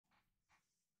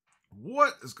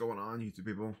What is going on, YouTube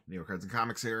people? Neo Cards and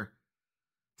Comics here.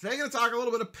 Today I'm going to talk a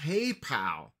little bit of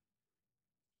PayPal.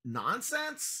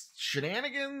 Nonsense,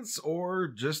 shenanigans, or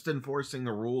just enforcing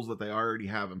the rules that they already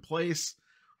have in place.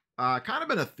 Kind of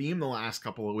been a theme the last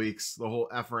couple of weeks, the whole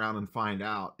F around and find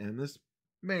out. And this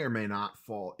may or may not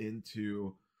fall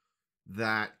into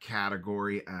that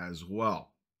category as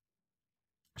well.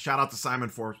 Shout out to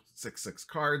Simon466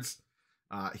 Cards.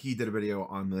 He did a video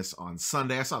on this on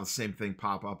Sunday. I saw the same thing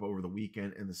pop up over the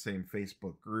weekend in the same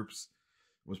Facebook groups.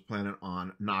 Was planning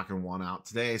on knocking one out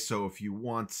today. So if you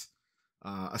want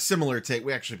a similar take,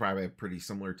 we actually probably have pretty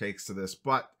similar takes to this,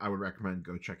 but I would recommend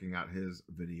go checking out his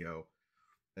video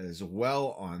as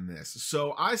well on this.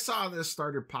 So I saw this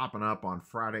started popping up on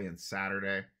Friday and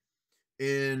Saturday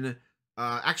in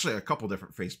actually a couple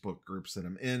different Facebook groups that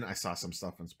I'm in. I saw some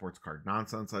stuff in Sports Card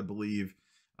Nonsense, I believe,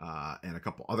 and a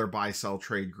couple other buy-sell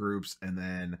trade groups. And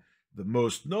then the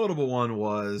most notable one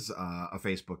was a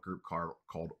Facebook group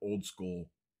called Old School,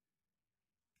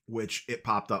 which it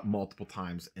popped up multiple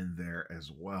times in there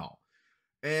as well.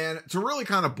 And to really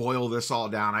kind of boil this all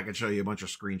down, I can show you a bunch of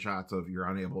screenshots of you're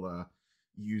unable to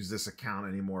use this account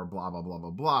anymore, blah, blah, blah,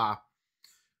 blah, blah.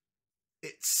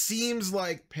 It seems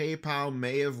like PayPal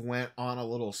may have went on a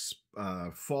little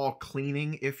fall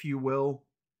cleaning, if you will,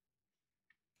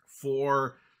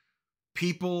 for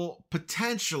people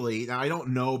potentially. Now, I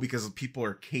don't know because people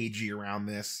are cagey around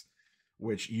this,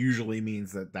 which usually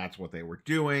means that that's what they were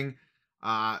doing.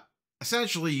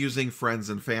 Essentially using friends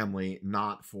and family,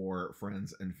 not for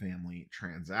friends and family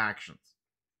transactions.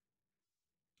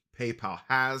 PayPal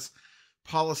has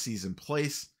policies in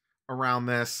place around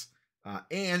this.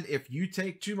 And if you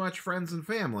take too much friends and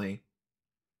family,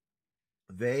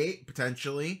 they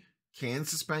potentially can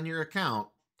suspend your account,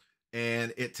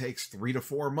 and it takes 3 to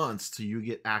 4 months till you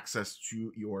get access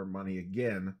to your money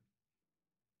again.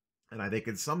 And I think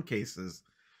in some cases,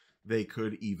 they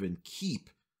could even keep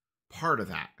part of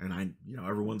that. And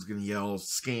everyone's going to yell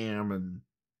scam and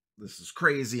this is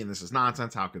crazy and this is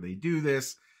nonsense. How could they do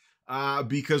this?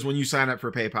 Because when you sign up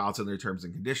for PayPal, it's in their terms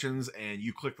and conditions, and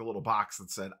you click the little box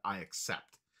that said, I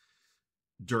accept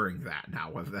during that.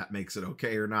 Now, whether that makes it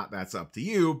okay or not, that's up to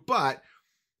you. But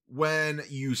when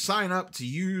you sign up to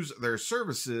use their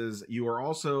services, you are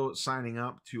also signing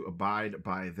up to abide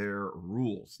by their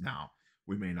rules. Now,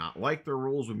 we may not like their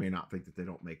rules. We may not think that they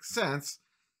don't make sense,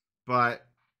 but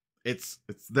it's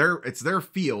their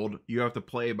field. You have to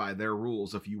play by their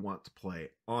rules if you want to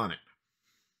play on it.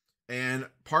 And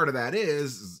part of that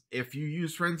is if you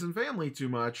use friends and family too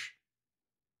much,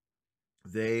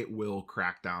 they will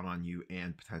crack down on you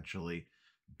and potentially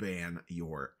ban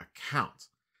your account.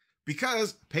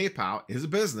 Because PayPal is a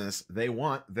business, they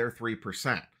want their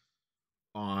 3%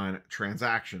 on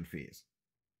transaction fees.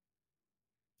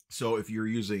 So if you're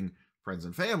using friends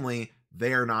and family,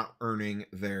 they are not earning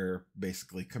their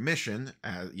basically commission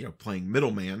as, playing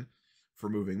middleman for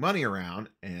moving money around,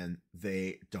 and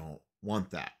they don't want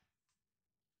that.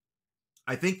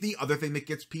 I think the other thing that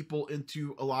gets people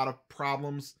into a lot of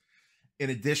problems, in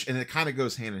addition, and it kind of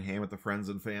goes hand in hand with the friends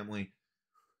and family,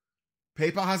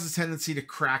 PayPal has a tendency to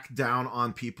crack down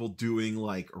on people doing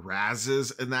like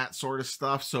razzes and that sort of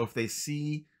stuff. So if they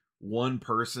see one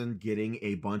person getting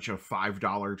a bunch of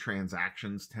 $5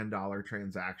 transactions, $10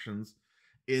 transactions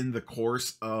in the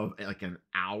course of like an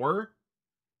hour,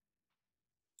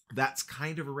 that's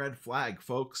kind of a red flag,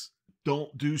 folks.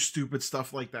 Don't do stupid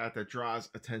stuff like that draws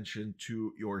attention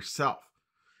to yourself.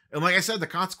 And like I said, the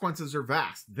consequences are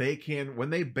vast. They can,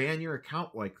 when they ban your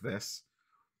account like this,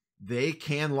 they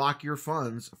can lock your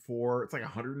funds for, it's like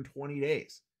 120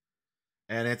 days.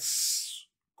 And it's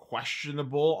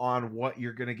questionable on what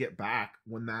you're going to get back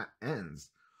when that ends.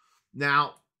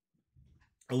 Now,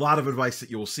 a lot of advice that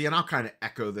you will see, and I'll kind of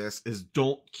echo this, is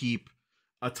don't keep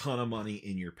a ton of money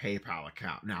in your PayPal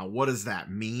account. Now, what does that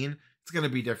mean? It's going to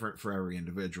be different for every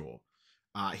individual.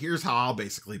 Here's how I'll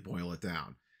basically boil it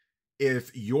down. If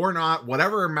you're not,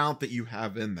 whatever amount that you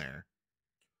have in there,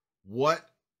 what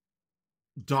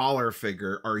dollar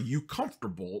figure are you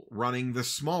comfortable running the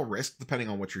small risk, depending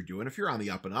on what you're doing? If you're on the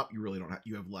up and up, you really don't have,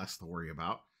 you have less to worry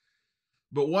about.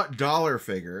 But what dollar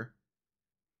figure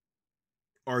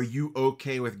are you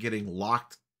okay with getting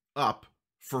locked up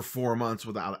for 4 months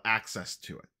without access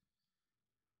to it?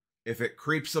 If it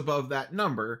creeps above that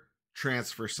number,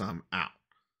 transfer some out.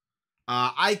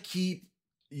 I keep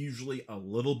usually a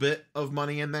little bit of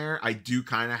money in there. I do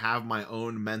kind of have my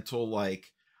own mental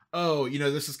like, oh,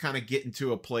 this is kind of getting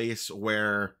to a place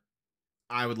where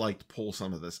I would like to pull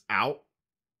some of this out.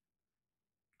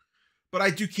 But I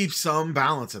do keep some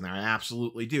balance in there. I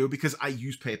absolutely do, because I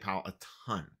use PayPal a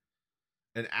ton,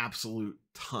 an absolute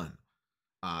ton.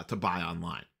 to buy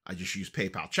online. I just use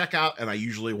PayPal checkout, and I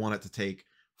usually want it to take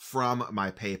from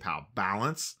my PayPal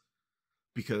balance,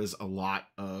 because a lot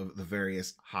of the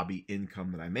various hobby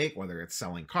income that I make, whether it's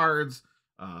selling cards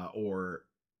or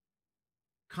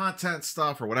content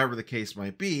stuff or whatever the case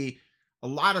might be, a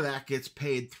lot of that gets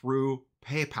paid through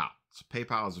PayPal. So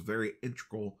PayPal is very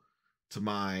integral to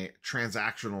my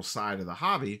transactional side of the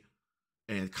hobby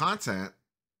and content.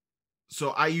 So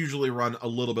I usually run a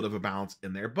little bit of a balance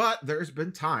in there, but there's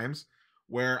been times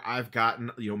where I've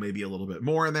gotten, maybe a little bit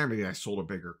more in there. Maybe I sold a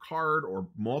bigger card or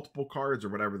multiple cards or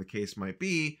whatever the case might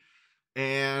be.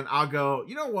 And I'll go,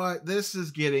 you know what? This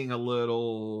is getting a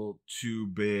little too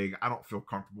big. I don't feel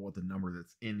comfortable with the number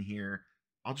that's in here.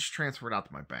 I'll just transfer it out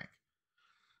to my bank.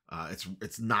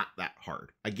 It's not that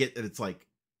hard. I get that it's like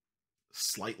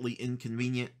slightly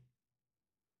inconvenient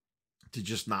to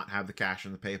just not have the cash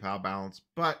in the PayPal balance,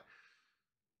 but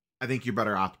I think you're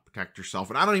better off to protect yourself.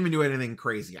 And I don't even do anything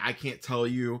crazy. I can't tell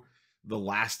you the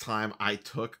last time I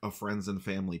took a friends and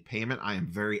family payment. I am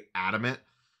very adamant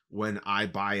when I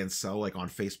buy and sell, like on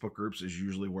Facebook groups is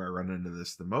usually where I run into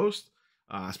this the most,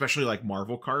 especially like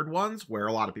Marvel card ones, where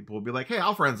a lot of people will be like, hey,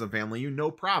 I'll friends and family you,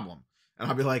 no problem. And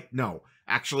I'll be like, no,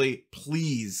 actually,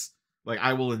 please, like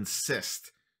I will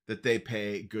insist that they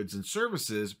pay goods and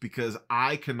services, because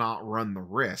I cannot run the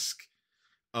risk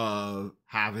of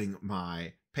having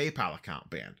my PayPal account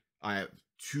banned. I have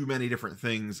too many different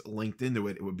things linked into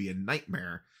it. It would be a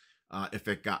nightmare if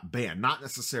it got banned. Not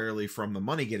necessarily from the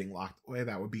money getting locked away.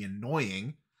 That would be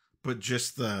annoying, but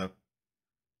just the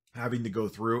having to go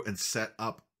through and set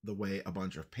up the way a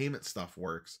bunch of payment stuff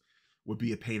works would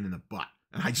be a pain in the butt.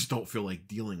 And I just don't feel like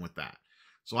dealing with that.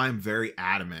 So I am very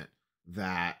adamant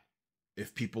that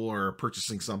if people are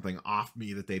purchasing something off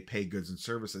me, that they pay goods and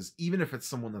services, even if it's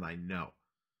someone that I know.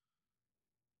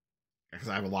 Because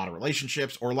I have a lot of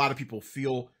relationships, or a lot of people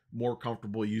feel more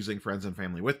comfortable using friends and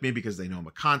family with me because they know I'm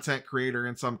a content creator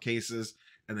in some cases,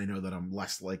 and they know that I'm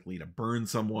less likely to burn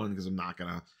someone because I'm not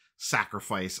going to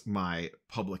sacrifice my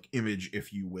public image,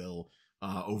 if you will,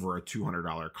 over a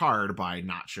 $200 card by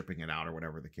not shipping it out or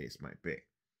whatever the case might be.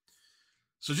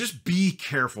 So just be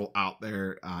careful out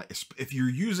there. If you're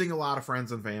using a lot of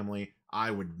friends and family, I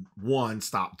would, 1,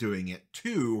 stop doing it.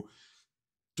 2,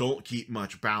 don't keep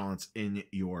much balance in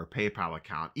your PayPal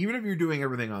account. Even if you're doing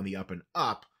everything on the up and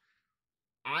up,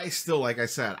 I still, like I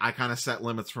said, I kind of set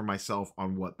limits for myself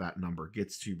on what that number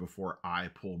gets to before I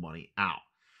pull money out.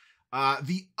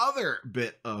 The other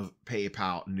bit of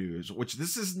PayPal news, which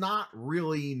this is not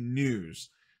really news.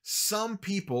 Some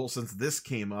people, since this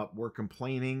came up, were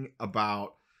complaining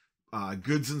about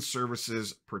goods and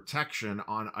services protection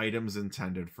on items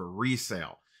intended for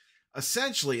resale.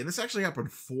 Essentially, and this actually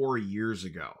happened 4 years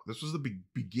ago. This was the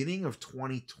beginning of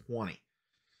 2020.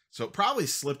 So it probably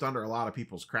slipped under a lot of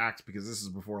people's cracks, because this is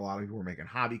before a lot of people were making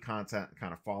hobby content and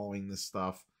kind of following this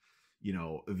stuff,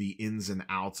 the ins and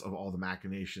outs of all the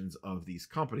machinations of these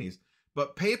companies.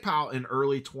 But PayPal in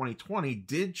early 2020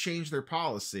 did change their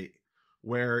policy,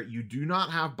 where you do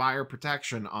not have buyer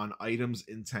protection on items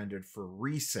intended for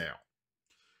resale.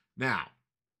 Now,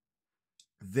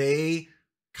 they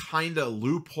kind of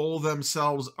loophole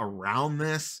themselves around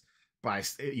this by,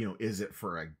 is it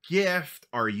for a gift?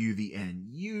 Are you the end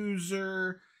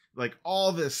user? Like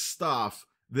all this stuff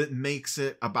that makes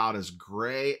it about as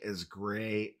gray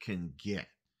can get.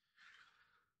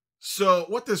 So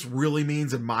what this really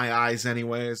means in my eyes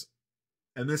anyways,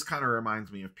 and this kind of reminds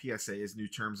me of PSA's new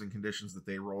terms and conditions that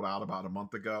they rolled out about a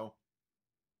month ago.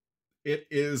 It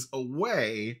is a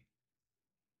way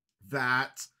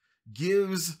that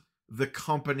gives the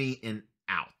company an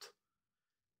out.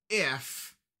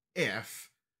 If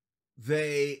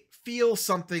they feel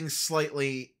something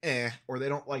slightly or they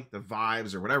don't like the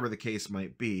vibes or whatever the case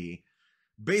might be,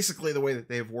 basically the way that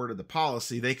they've worded the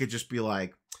policy, they could just be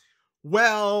like,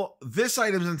 well, this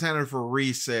item's intended for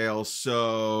resale,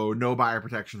 so no buyer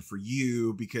protection for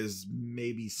you, because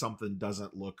maybe something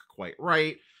doesn't look quite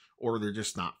right, or they're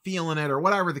just not feeling it, or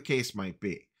whatever the case might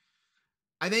be.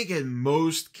 I think in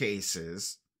most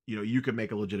cases, you could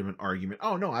make a legitimate argument.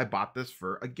 Oh no, I bought this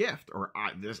for a gift, or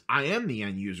I am the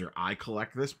end user. I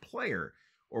collect this player,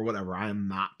 or whatever. I am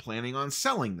not planning on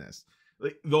selling this.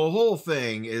 Like, the whole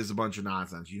thing is a bunch of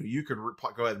nonsense. You could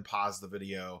go ahead and pause the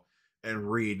video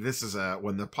and read. This is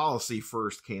when the policy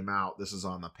first came out. This is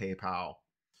on the PayPal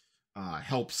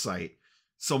help site.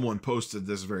 Someone posted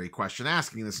this very question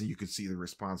asking this, and you could see the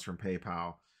response from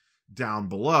PayPal down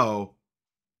below.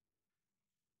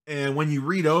 And when you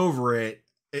read over it,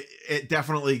 it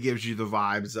definitely gives you the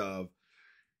vibes of,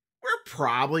 we're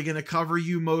probably going to cover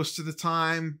you most of the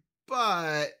time,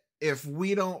 but if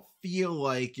we don't feel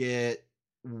like it,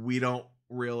 we don't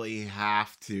really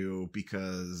have to,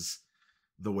 because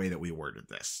the way that we worded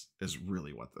this is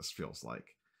really what this feels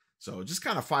like. So just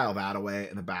kind of file that away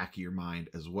in the back of your mind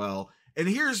as well. And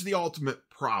here's the ultimate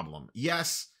problem.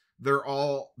 Yes, there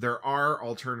are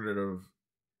alternative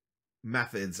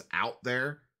methods out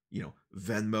there. You know,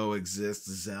 Venmo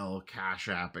exists, Zelle, Cash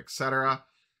App, etc.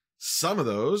 Some of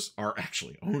those are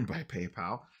actually owned by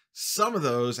PayPal. Some of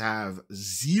those have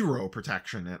zero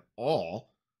protection at all,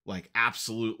 like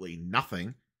absolutely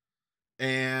nothing.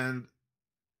 And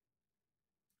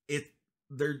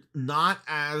they're not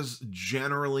as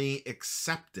generally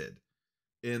accepted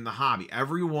in the hobby.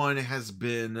 Everyone has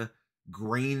been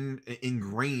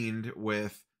ingrained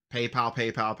with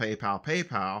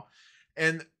PayPal,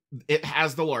 and it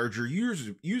has the larger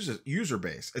user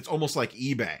base. It's almost like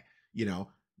eBay. You know,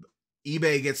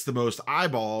 eBay gets the most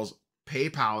eyeballs.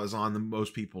 PayPal is on the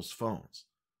most people's phones.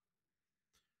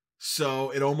 So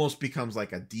it almost becomes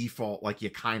like a default, like you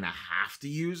kind of have to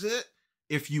use it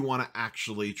if you want to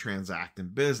actually transact in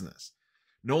business.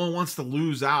 No one wants to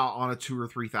lose out on a $2,000 or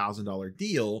 $3,000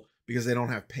 deal because they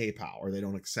don't have PayPal or they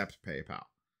don't accept PayPal.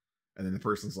 And then the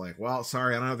person's like, well,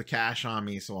 sorry, I don't have the cash on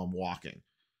me, so I'm walking.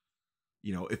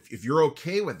 You know, if you're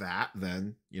okay with that,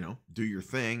 then, you know, do your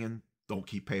thing and don't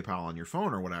keep PayPal on your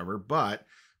phone or whatever. But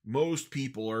most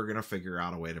people are going to figure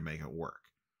out a way to make it work.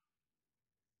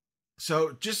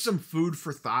 So just some food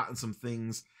for thought and some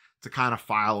things to kind of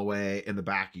file away in the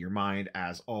back of your mind.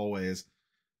 As always,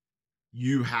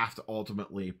 you have to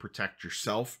ultimately protect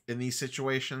yourself in these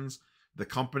situations. The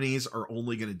companies are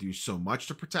only going to do so much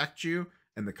to protect you,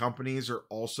 and the companies are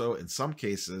also, in some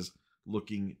cases,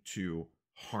 looking to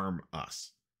harm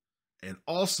us. And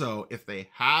also, if they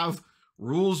have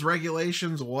rules,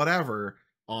 regulations, whatever,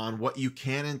 on what you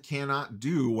can and cannot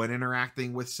do when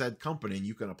interacting with said company, and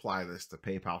you can apply this to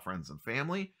PayPal friends and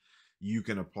family, you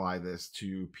can apply this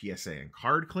to PSA and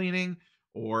card cleaning,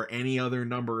 or any other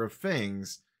number of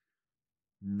things.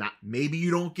 Maybe you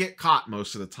don't get caught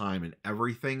most of the time and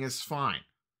everything is fine.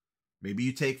 Maybe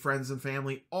you take friends and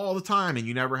family all the time and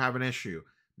you never have an issue.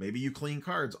 Maybe you clean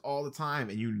cards all the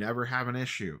time and you never have an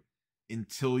issue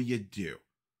until you do.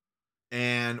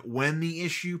 And when the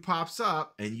issue pops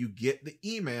up and you get the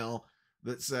email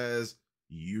that says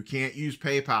you can't use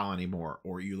PayPal anymore,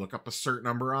 or you look up a certain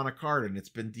number on a card and it's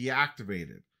been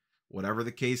deactivated, whatever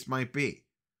the case might be,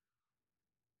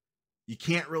 you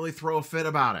can't really throw a fit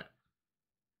about it,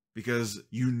 because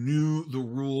you knew the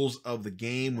rules of the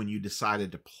game when you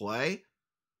decided to play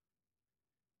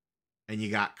and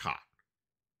you got caught.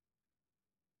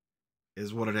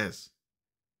 Is what it is.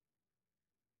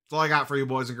 That's all I got for you,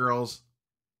 boys and girls.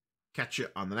 Catch you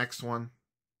on the next one.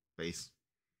 Peace.